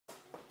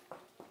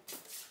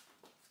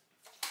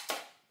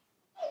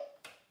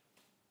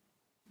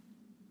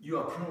You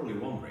are probably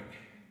wondering,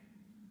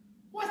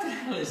 what the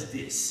hell is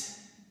this?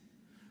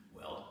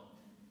 Well,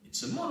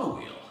 it's a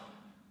monowheel.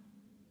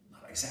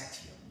 Not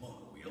exactly a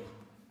monowheel,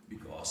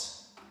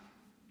 because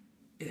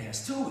it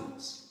has two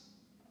wheels.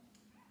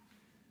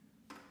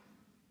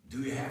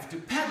 Do you have to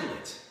pedal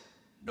it?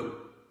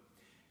 Nope.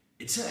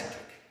 It's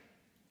electric.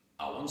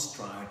 I once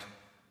tried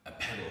a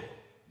pedal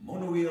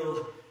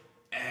monowheel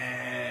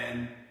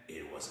and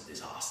it was a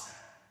disaster.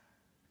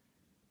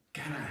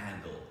 Can I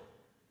handle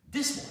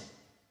this one?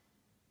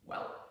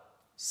 Well,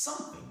 some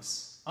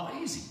things are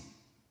easy.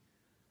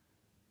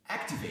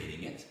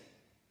 Activating it.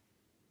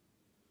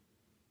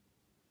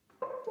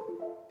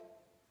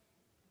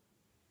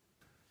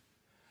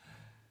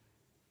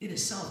 It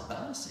is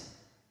self-balancing.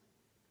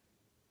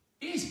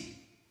 Easy.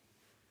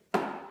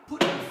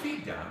 Putting your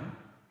feet down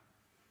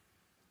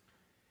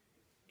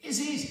is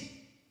easy.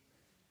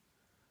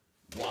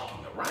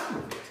 Walking around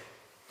with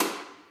it,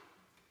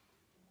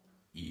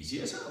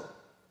 easy as hell.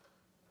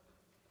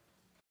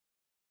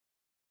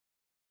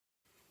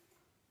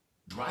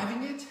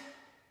 Driving it,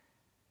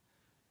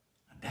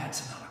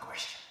 that's another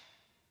question.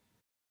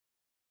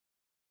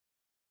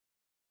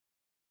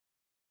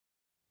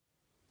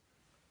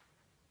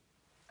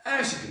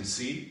 As you can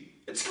see,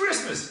 it's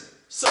Christmas,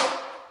 so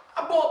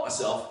I bought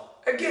myself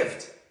a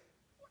gift.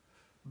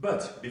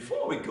 But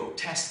before we go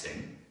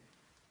testing,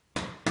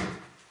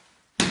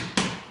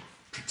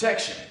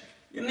 protection,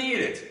 you need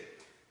it.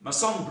 My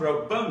son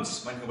broke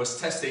bones when he was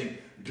testing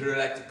the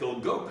electrical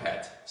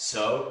go-pad,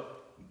 so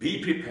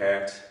be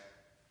prepared,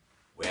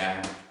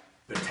 wear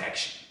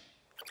protection.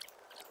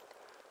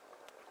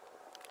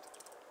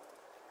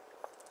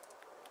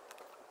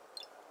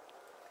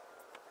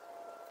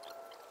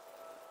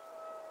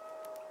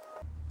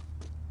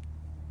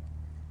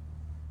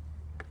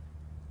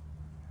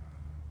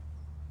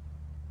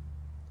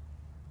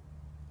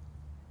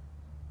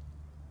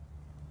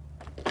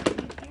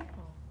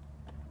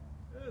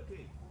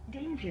 Okay.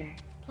 Danger.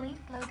 Please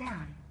slow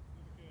down.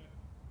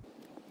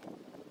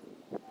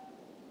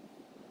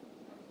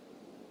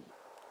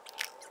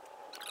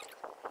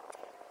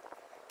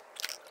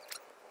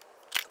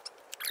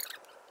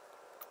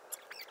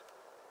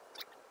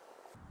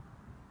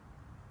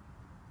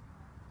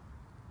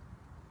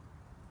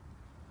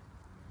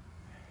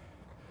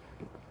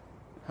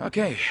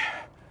 Okay,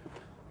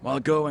 while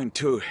going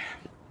to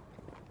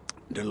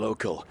the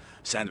local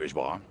sandwich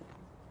bar,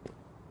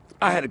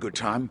 I had a good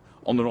time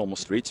on the normal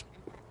streets.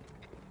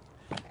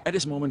 At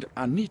this moment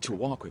I need to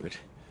walk with it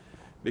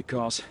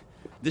because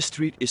this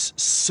street is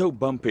so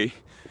bumpy,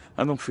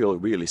 I don't feel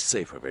really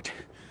safe with it.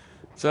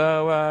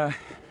 So,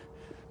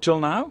 till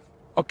now,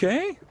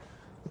 okay,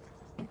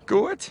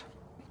 good.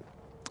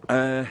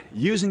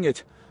 Using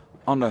it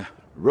on a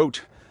road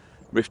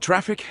with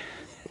traffic,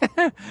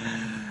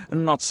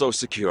 not so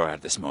secure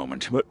at this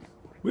moment, but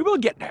we will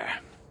get there.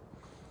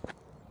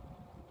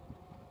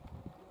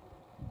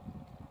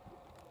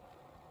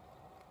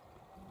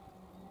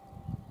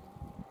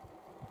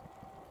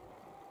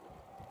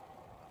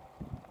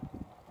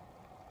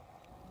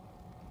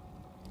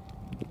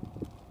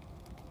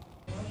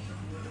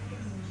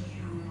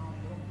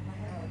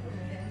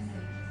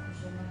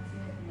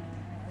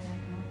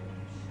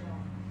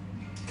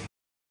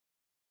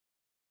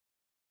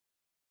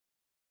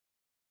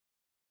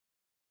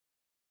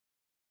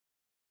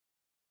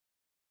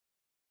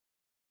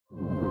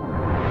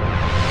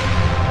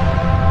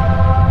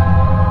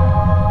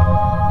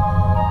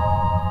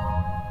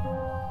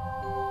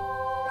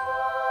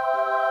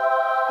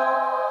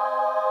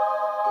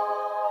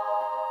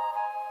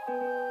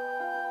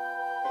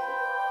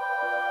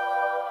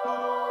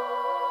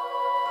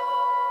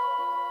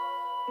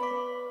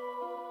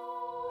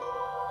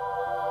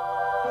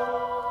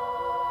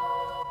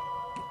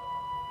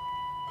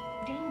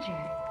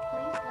 Danger.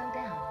 Please slow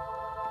down.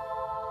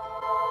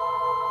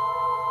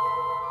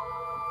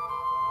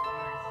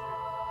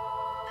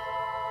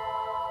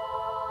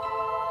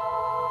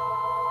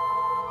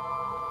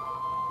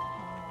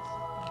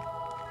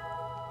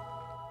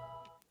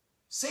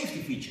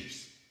 Safety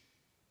features.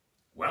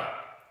 Well,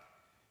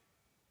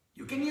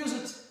 you can use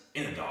it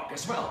in the dark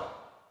as well.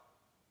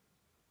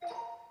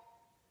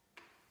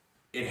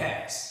 It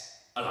has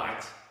a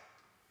light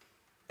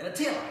and a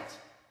tail light.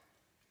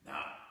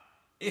 Now,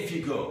 if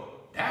you go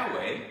that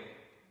way,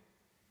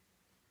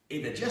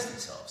 it adjusts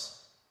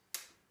itself.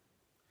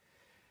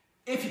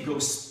 If you go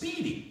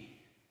speeding,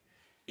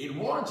 it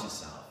warns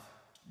yourself.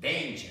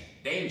 Danger,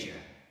 danger,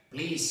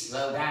 please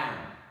slow down.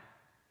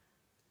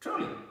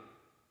 Truly.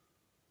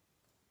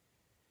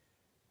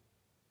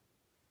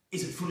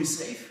 Is it fully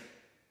safe?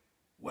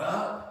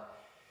 Well,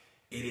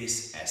 it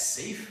is as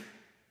safe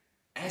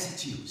as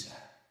its user.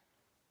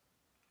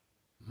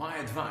 My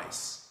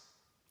advice.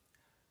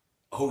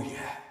 Oh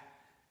yeah,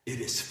 it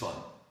is fun.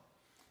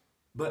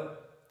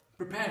 But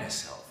prepare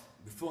yourself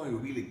before you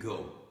really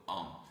go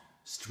on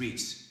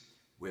streets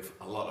with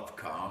a lot of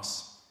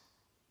cars.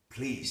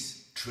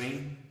 Please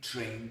train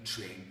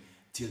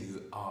till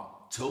you are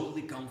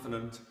totally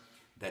confident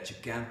that you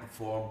can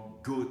perform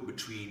good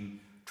between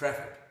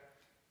traffic.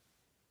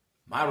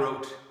 My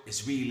road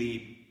is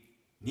really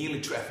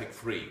nearly traffic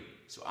free,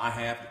 so I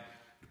have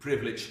the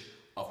privilege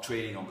of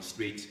trading on the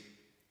street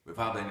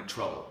without any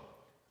trouble.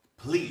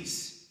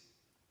 Please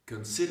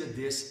consider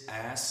this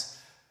as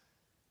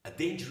a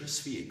dangerous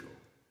vehicle.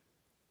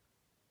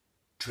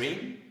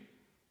 Train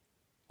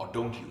or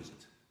don't use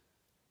it.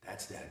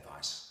 That's the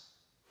advice.